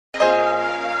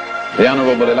The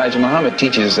Honorable Elijah Muhammad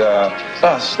teaches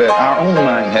us that our own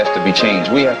mind has to be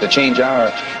changed. We have to change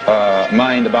our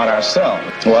mind about ourselves.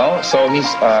 Well, so he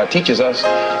teaches us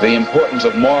the importance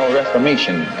of moral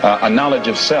reformation, a knowledge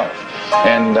of self.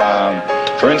 And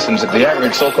for instance, the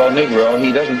average so-called Negro,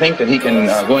 he doesn't think that he can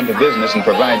go into business and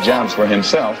provide jobs for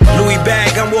himself. Louis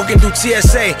bag, I'm walking through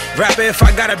TSA. Rapper, if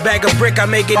I got a bag of brick, I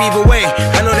make it either way.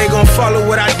 I know they gon' follow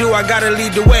what I do, I gotta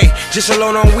lead the way. Just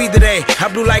alone on weed today,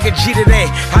 I blew like a G today.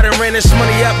 I done ran this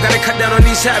money up, gotta cut down on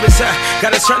these habits,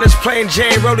 Gotta turn this plain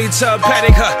Jane Rollie to a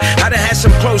Patek, I done had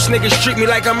some close niggas treat me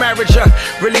like I'm average,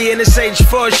 Really in this age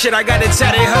 4 shit, I got it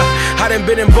tatted, I done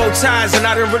been in both ties and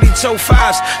I done really told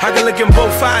fives. I can look in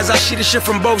both eyes, I see the shit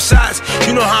from both sides.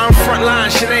 You know how I'm frontline,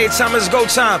 shit every time it's go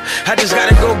time. I just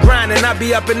gotta go grind and I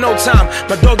be up in no time.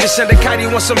 My dog just sent a kite, he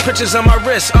want some pictures on my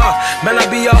wrist. Man, I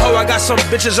be a hoe, I got some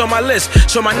bitches on my list.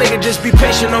 So my nigga just be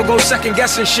patient, don't go second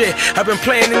guessing shit. I've been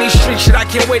playing in these streets, shit, I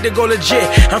can't wait to go legit.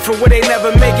 I'm from where they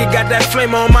never make it, got that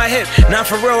flame on my hip. Now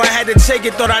for real, I had to take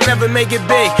it, thought I'd never make it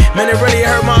big. Man, it really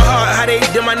hurt my heart, how they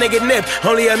did my nigga nip.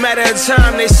 Only a matter of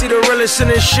time, they see the realest in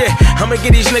this shit. I'ma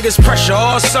get these niggas pressure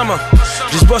all summer.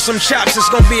 Just bought some chops, it's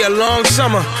gonna be a long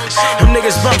summer. Them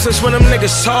niggas bump since when them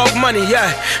niggas talk money,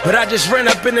 yeah. But I just ran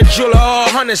up in the jeweler, all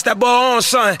hundreds, that boy on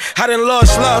son. I done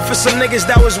lost love for some niggas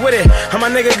that was with it. And my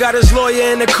nigga got his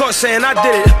lawyer in the court saying I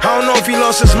did it. I don't know if he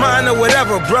lost his mind or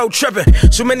whatever, bro, tripping.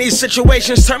 So many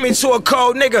situations turned me to a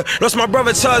cold nigga. Lost my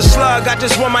brother to a slug, I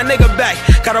just want my nigga back.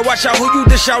 Gotta watch out who you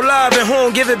dish out love and who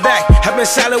don't give it back. I've been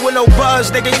silent with no buzz,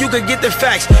 nigga, you could get the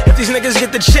facts. If these niggas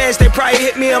get the chance, they probably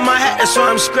hit me on my hat, that's why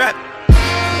I'm scrapped.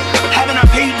 Haven't I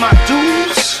paid my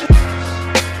dues?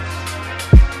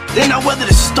 Then I weather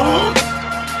the storm.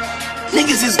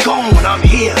 Niggas is gone when I'm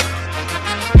here,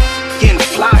 getting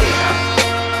flyer.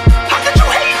 How could you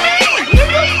hate me?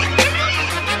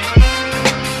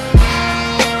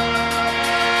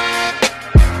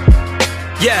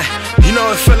 Yeah, you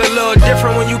know it feel a little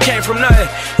different when you came from nothing.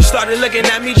 You started looking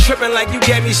at me tripping like you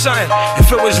gave me something.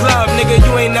 If it was love, nigga,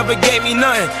 you ain't never gave me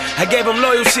nothing. I gave him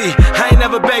loyalty, I ain't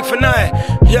never begged for nothing.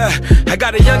 Yeah, I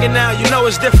got a youngin' now, you know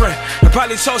it's different. I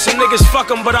probably told some niggas fuck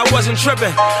them, but I wasn't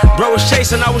tripping. Bro was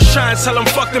chasing, I was trying to tell him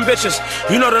fuck them bitches.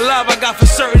 You know the love I got for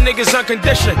certain niggas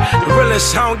unconditioned. The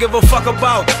realest, I don't give a fuck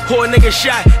about who a nigga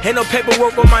shot. Ain't no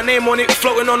paperwork with my name on it,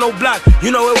 floating on no block.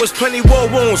 You know it was plenty war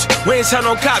wounds, we ain't tell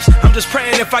no cops. I'm just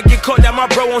praying if I get caught that my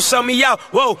bro won't sell me out.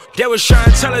 Whoa, they was trying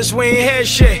to tell us we ain't hear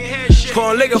shit.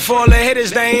 Pouring liquor for all the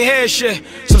hitters, they ain't hear shit.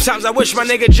 Sometimes I wish my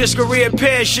nigga just could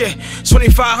reappear shit.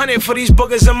 2,500 for these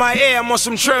boogers in my ear, I'm on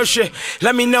some trail shit.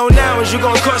 Let me know now, is you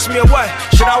gonna cost me or what?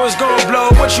 Shit, I was gonna blow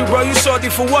up with you, bro, you salty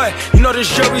for what? You know this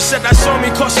jury said that saw me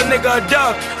cost a nigga a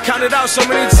dub. Counted out so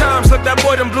many times, look, that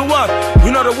boy done blew up.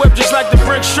 You know the whip just like the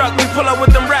brick truck, we pull up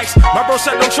with them racks. My bro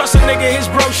said don't trust a nigga, his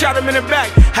bro shot him in the back.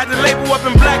 Had the label up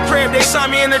in black crib, they saw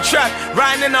me in the trap.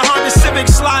 Riding in the Honda Civic,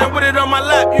 sliding with it on my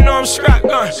lap. You know I'm scrap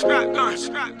gun, scrap gun,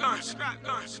 scrap gun, scrap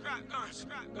gun, scrap gun,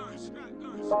 scrap gun, scrap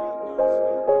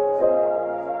gun.